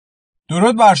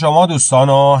درود بر شما دوستان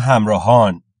و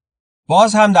همراهان.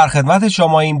 باز هم در خدمت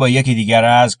شماییم با یکی دیگر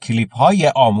از کلیپ های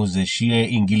آموزشی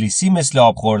انگلیسی مثل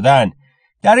آب خوردن.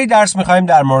 در این درس میخوایم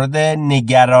در مورد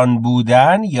نگران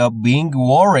بودن یا being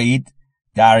worried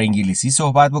در انگلیسی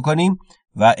صحبت بکنیم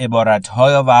و عبارت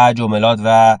ها و جملات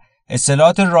و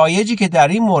اصطلاحات رایجی که در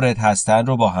این مورد هستن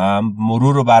رو با هم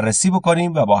مرور و بررسی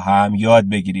بکنیم و با هم یاد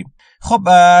بگیریم. خب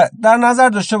در نظر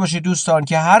داشته باشید دوستان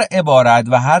که هر عبارت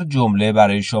و هر جمله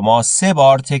برای شما 3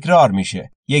 بار تکرار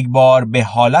میشه. یک بار به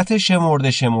حالت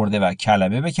شمرده و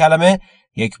کلمه به کلمه،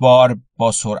 یک بار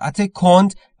با سرعت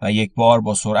کند و یک بار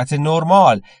با سرعت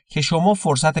نرمال که شما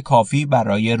فرصت کافی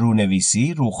برای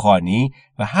رونویسی، روخوانی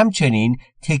و همچنین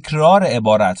تکرار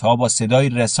عبارتها با صدای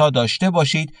رسا داشته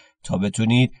باشید تا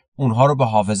بتونید اونها رو به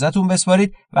حافظتون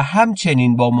بسپارید و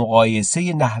همچنین با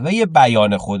مقایسه نحوه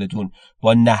بیان خودتون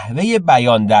با نحوه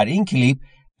بیان در این کلیپ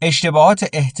اشتباهات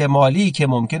احتمالی که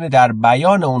ممکنه در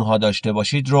بیان اونها داشته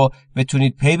باشید رو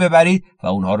بتونید پی ببرید و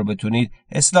اونها رو بتونید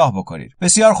اصلاح بکنید.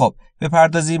 بسیار خوب،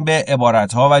 بپردازیم به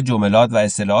عبارتها و جملات و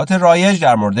اصطلاحات رایج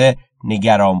در مورد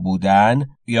نگران بودن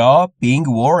یا being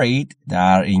worried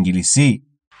در انگلیسی.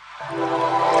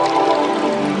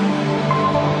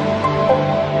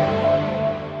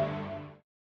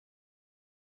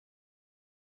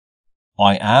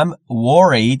 I am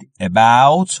worried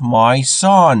about my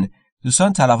son.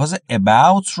 دوستان تلفظ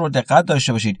about رو دقت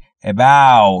داشته باشید.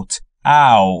 about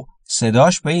او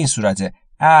صداش به این صورته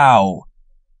او.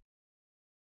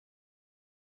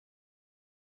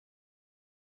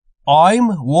 I'm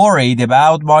worried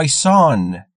about my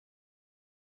son.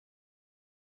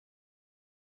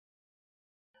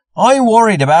 I'm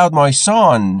worried about my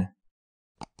son.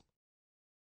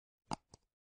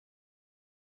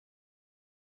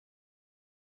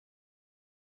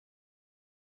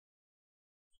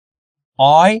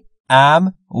 I am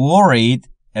worried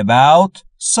about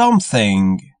something.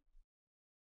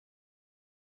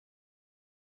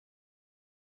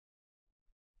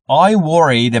 I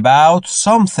worried about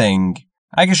something.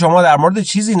 اگه شما در مورد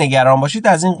چیزی نگران باشید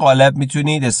از این قالب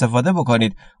میتونید استفاده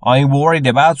بکنید. I'm worried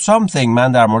about something.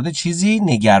 من در مورد چیزی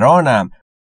نگرانم.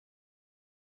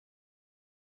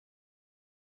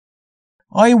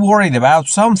 I'm worried about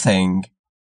something.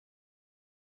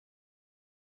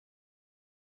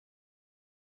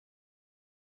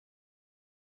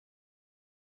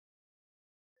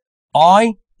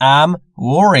 I am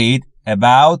worried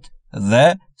about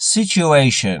the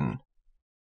situation.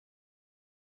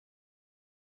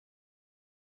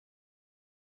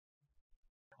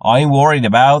 I'm worried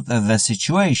about the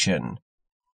situation.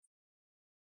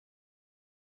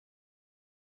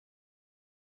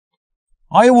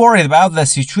 I'm worried about the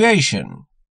situation.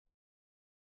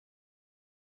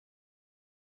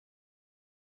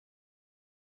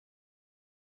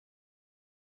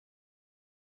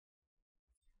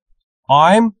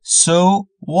 I'm so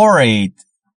worried.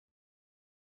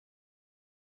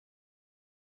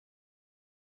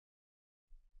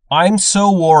 I'm so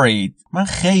worried. من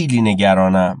خیلی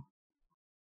نگرانم.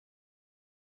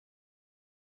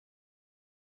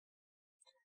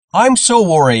 I'm so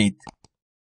worried.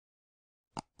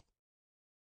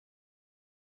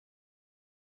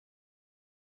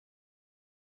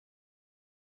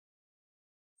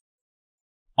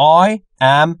 I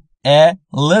am a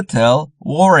little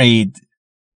worried.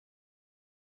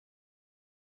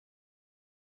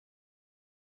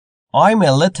 I'm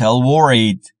a little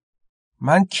worried.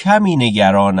 من کمی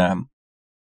نگرانم.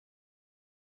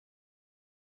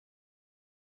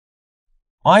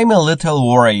 I'm a little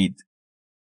worried.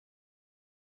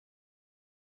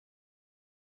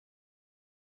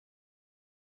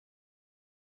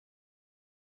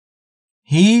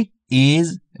 He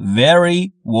is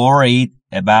very worried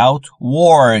about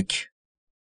work.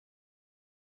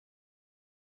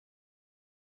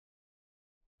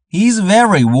 He's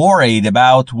very worried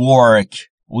about work.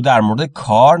 او در مورد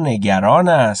کار نگران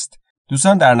است.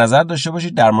 دوستان در نظر داشته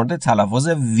باشید در مورد تلفظ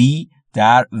V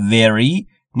در very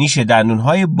نیش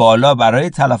دندونهای بالا برای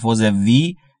تلفظ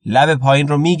V لب پایین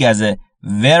رو میگزه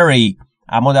very،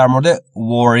 اما در مورد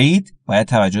worried باید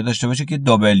توجه داشته باشید که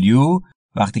W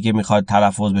وقتی که میخواد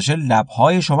تلفظ بشه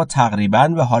لبهای شما تقریباً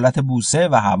به حالت بوسه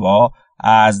و هوا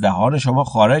از دهان شما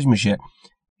خارج میشه.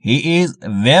 He is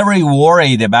very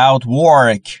worried about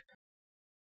work.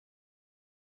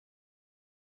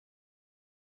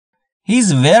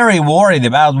 He's very worried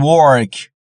about work.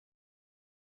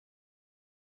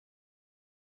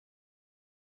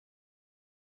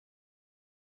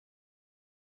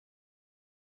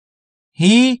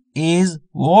 He is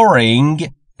worrying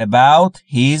about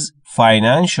his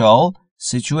financial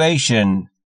situation.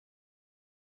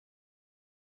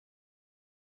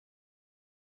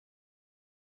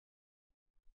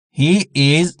 He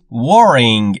is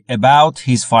worrying about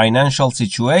his financial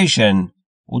situation.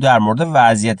 او در مورد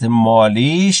وضعیت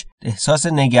مالیش احساس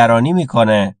نگرانی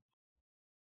میکنه.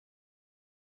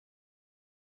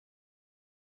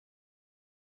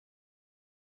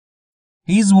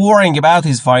 He's worrying about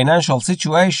his financial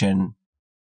situation.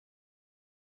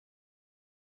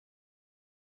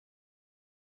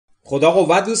 خدا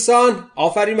قوت دوستان،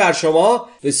 آفرین بر شما.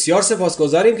 بسیار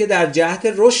سپاسگزاریم که در جهت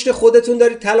رشد خودتون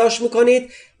دارید تلاش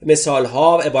میکنید.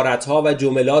 مثالها، عبارتها و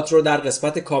جملات رو در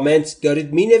قسمت کامنت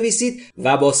دارید مینویسید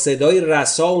و با صدای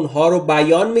رسا اونها رو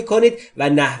بیان میکنید و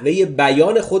نحوه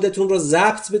بیان خودتون رو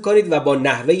ضبط میکنید و با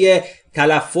نحوه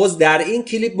تلفظ در این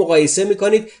کلیپ مقایسه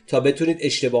میکنید تا بتونید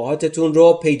اشتباهاتتون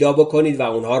رو پیدا بکنید و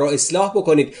اونها رو اصلاح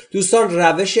بکنید. دوستان،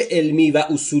 روش علمی و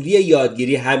اصولی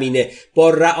یادگیری همینه. با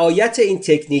رعایت این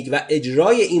تکنیک و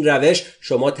اجرای این روش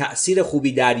شما تأثیر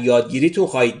خوبی در یادگیریتون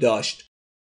خواهید داشت.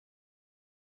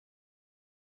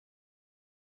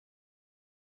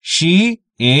 She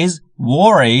is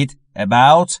worried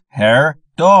about her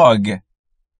dog.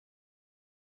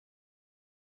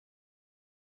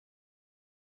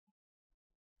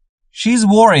 She's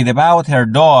worried about her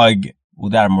dog. او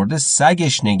در مورد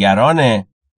سگش نگرانه.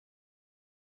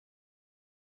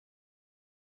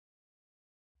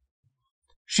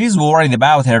 She's worried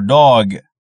about her dog.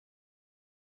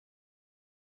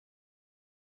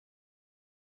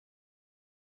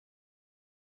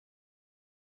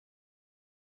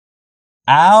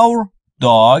 Our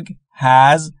dog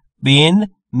has been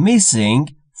missing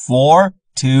for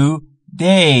 2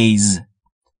 days.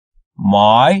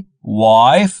 My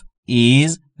wife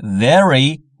is very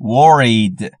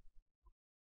worried.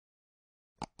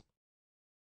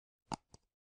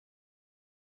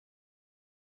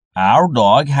 Our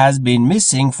dog has been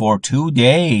missing for 2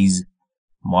 days.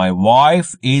 My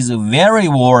wife is very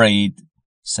worried.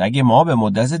 سگ ما به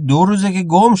مدت 2 روزه که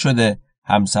گم شده.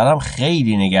 همسرم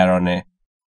خیلی نگرانه.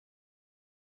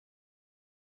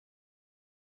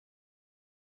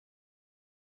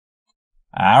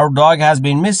 Our dog has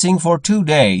been missing for 2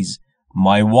 days.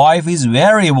 My wife is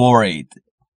very worried.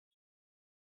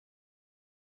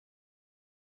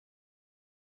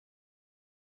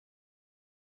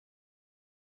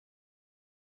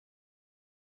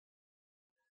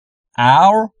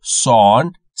 Our son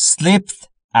slipped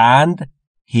and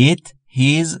hit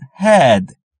his head.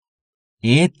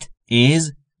 It is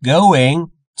going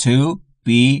to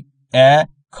be a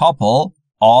couple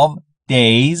of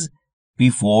days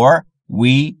before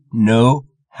we know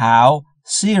how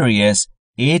serious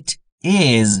it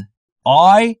is.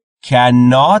 I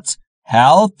cannot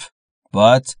help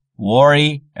but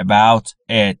worry about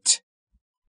it.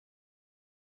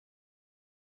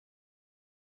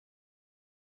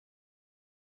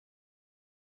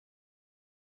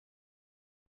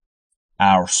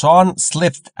 Our son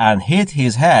slipped and hit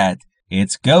his head.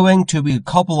 It's going to be a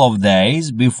couple of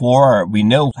days before we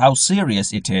know how serious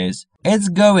it is. It's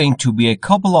going to be a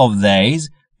couple of days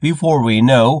before we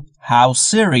know how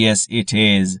serious it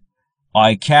is.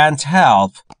 I can't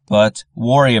help but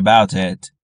worry about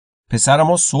it. پسر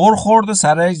ما سر خورد و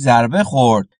سرش ضربه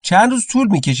خورد. چند روز طول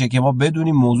میکشه که ما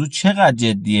بدونیم موضوع چقدر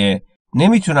جدیه.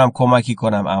 نمیتونم کمکی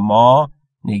کنم اما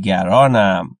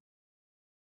نگرانم.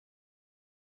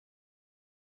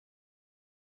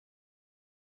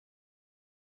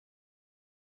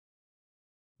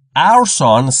 Our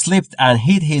son slipped and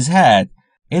hit his head.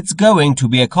 It's going to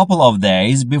be a couple of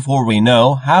days before we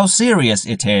know how serious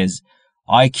it is.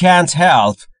 I can't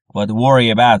help but worry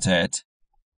about it.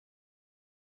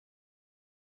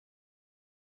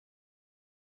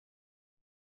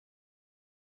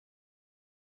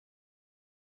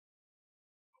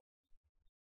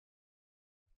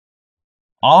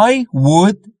 I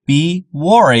would be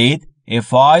worried if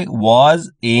I was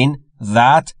in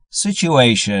that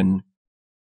situation.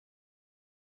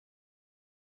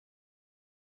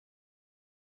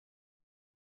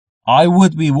 I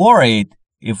would be worried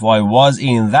if I was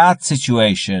in that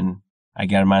situation.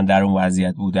 اگر من در اون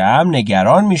وضعیت بودم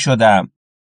نگران می شدم.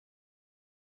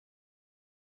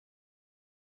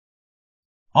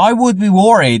 I would be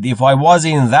worried if I was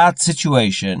in that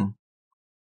situation.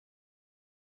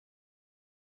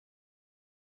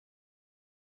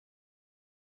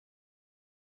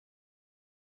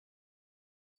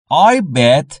 I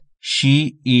bet she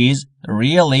is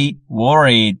really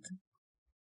worried.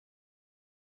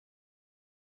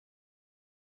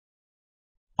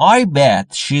 I bet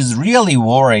she's really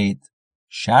worried.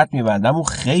 شرط میبندم اون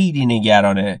خیلی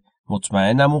نگرانه.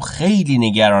 مطمئنم اون خیلی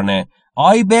نگرانه.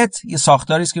 I bet یه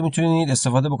ساختاری است که میتونید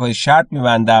استفاده بکنید. شرط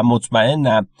میبندم،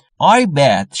 مطمئنم. I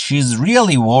bet she's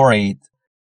really worried.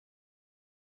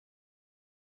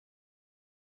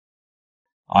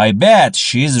 I bet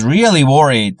she's really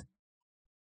worried.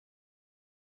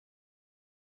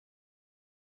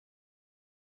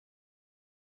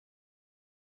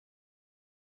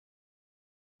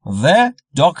 The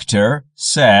doctor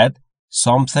said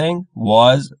something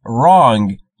was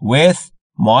wrong with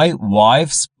my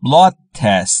wife's blood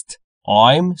test.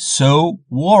 I'm so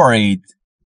worried.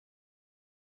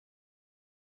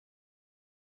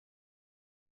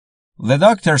 The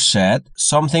doctor said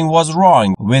something was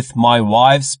wrong with my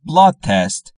wife's blood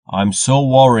test. I'm so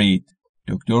worried.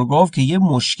 دکتر گفت که یه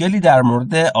مشکلی در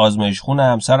مورد آزمایش خون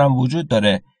همسرم وجود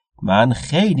داره. من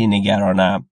خیلی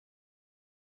نگرانم.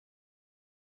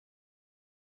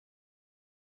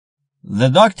 The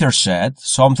doctor said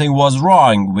something was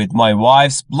wrong with my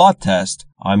wife's blood test.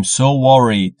 I'm so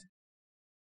worried.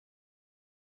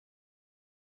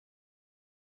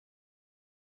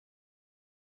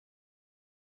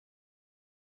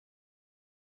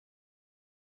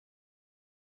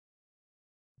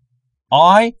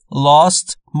 I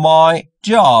lost my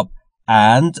job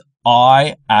and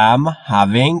I am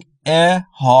having a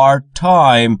hard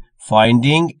time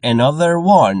finding another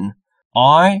one.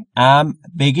 I am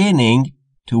beginning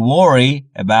to worry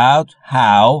about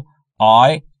how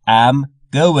I am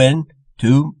going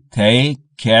to take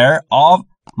care of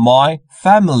my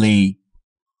family.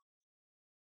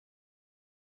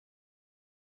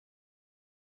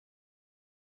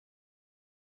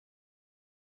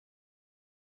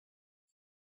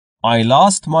 I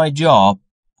lost my job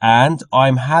and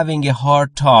I'm having a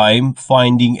hard time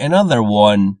finding another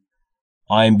one.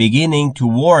 I'm beginning to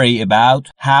worry about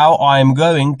how I'm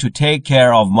going to take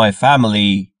care of my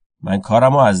family. من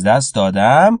کارمو از دست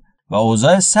دادم و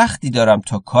اوضاع سختی دارم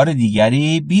تا کار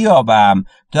دیگری بیابم.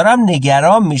 دارم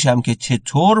نگران میشم که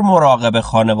چطور مراقب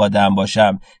خانواده‌ام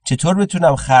باشم. چطور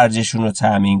بتونم خرجشون رو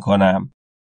تأمین کنم.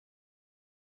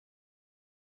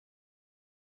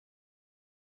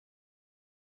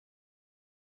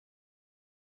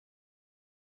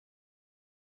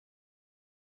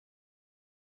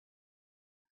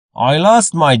 I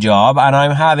lost my job and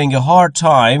I'm having a hard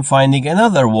time finding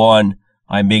another one.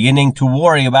 I'm beginning to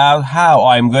worry about how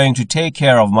I'm going to take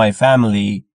care of my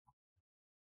family.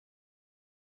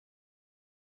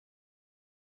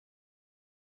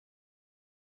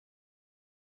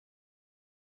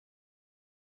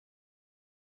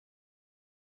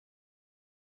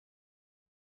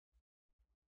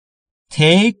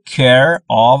 Take care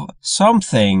of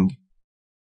something.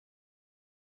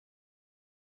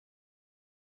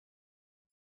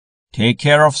 Take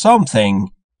care of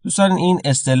something. دوستان این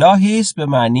اصطلاحی است به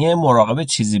معنی مراقب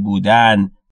چیزی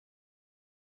بودن.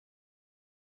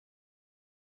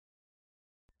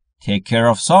 Take care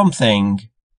of something.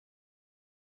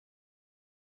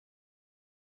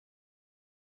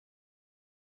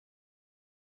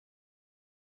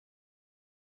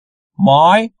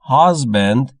 My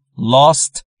husband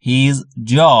lost his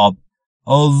job.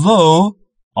 Although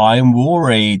I'm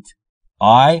worried,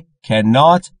 I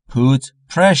cannot put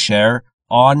pressure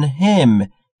on him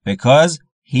because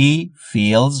he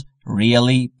feels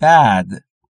really bad.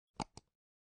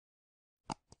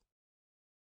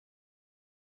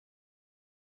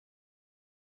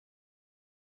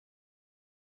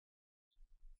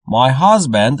 My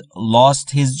husband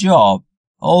lost his job.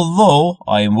 Although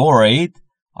I'm worried,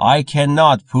 I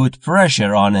cannot put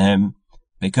pressure on him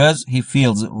because he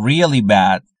feels really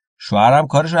bad. شوهرم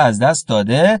کارش رو از دست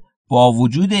داده. با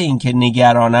وجود اینکه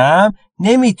نگرانم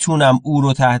نمیتونم او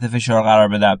رو تحت فشار قرار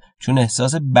بدم چون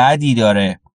احساس بدی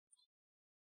داره.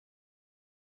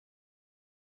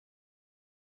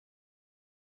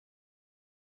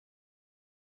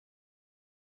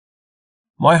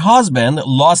 My husband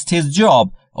lost his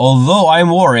job. Although I'm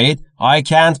worried, I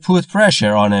can't put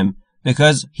pressure on him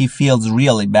because he feels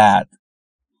really bad.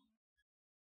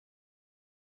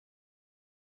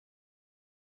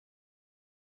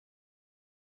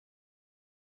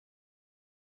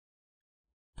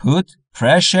 Put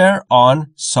pressure on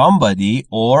somebody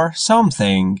or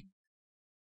something.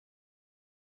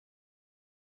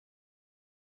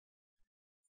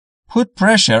 Put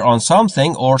pressure on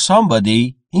something or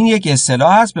somebody. این یک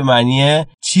اصطلاح است به معنی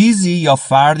چیزی یا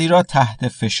فردی را تحت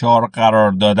فشار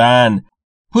قرار دادن.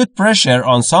 Put pressure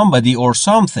on somebody or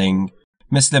something.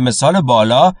 مثل مثال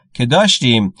بالا که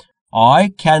داشتیم. I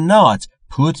cannot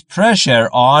put pressure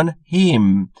on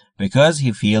him because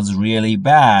he feels really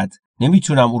bad.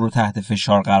 نمیتونم او رو تحت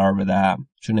فشار قرار بدم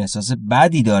چون احساس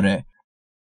بدی داره.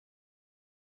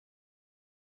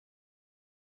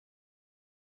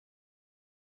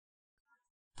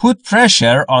 Put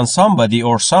pressure on somebody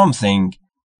or something.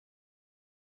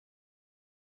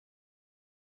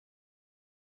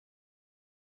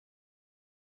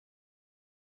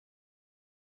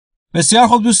 بسیار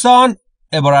خوب دوستان،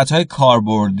 عبارت‌های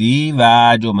کاربردی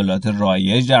و جملات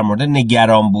رایج در مورد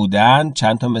نگران بودن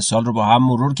چند تا مثال رو با هم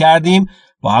مرور کردیم،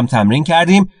 با هم تمرین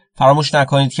کردیم. فراموش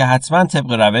نکنید که حتما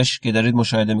طبق روش که دارید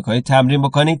مشاهده میکنید تمرین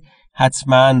بکنید،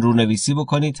 حتما رونویسی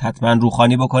بکنید، حتما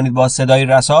روخوانی بکنید با صدای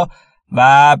رسا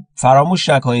و فراموش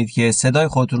نکنید که صدای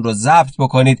خودتون رو ضبط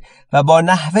بکنید و با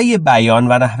نحوه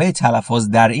بیان و نحوه تلفظ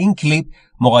در این کلیپ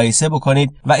مقایسه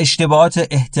بکنید و اشتباهات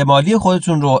احتمالی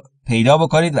خودتون رو پیدا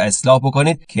بکنید و اصلاح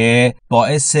بکنید که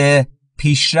باعث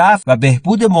پیشرفت و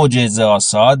بهبود معجزه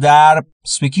آسا در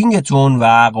سپیکینگتون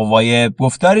و قوای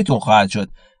گفتاریتون خواهد شد.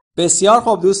 بسیار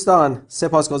خوب دوستان،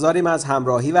 سپاسگزاریم از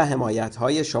همراهی و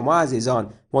حمایت‌های شما عزیزان.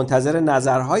 منتظر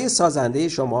نظرهای سازنده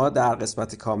شما در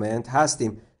قسمت کامنت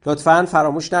هستیم. لطفاً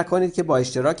فراموش نکنید که با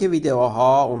اشتراک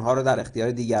ویدیوها اونها رو در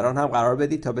اختیار دیگران هم قرار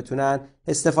بدید تا بتونن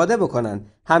استفاده بکنن.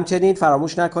 همچنین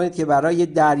فراموش نکنید که برای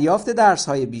دریافت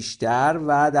درس‌های بیشتر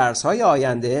و درس‌های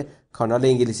آینده کانال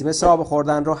انگلیسی مثالها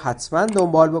خوردن رو حتما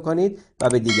دنبال بکنید و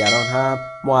به دیگران هم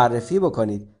معرفی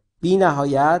بکنید. بی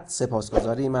نهایت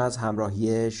سپاسگزاریم از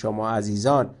همراهی شما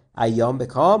عزیزان. ایام به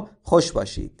کام خوش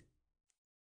باشید.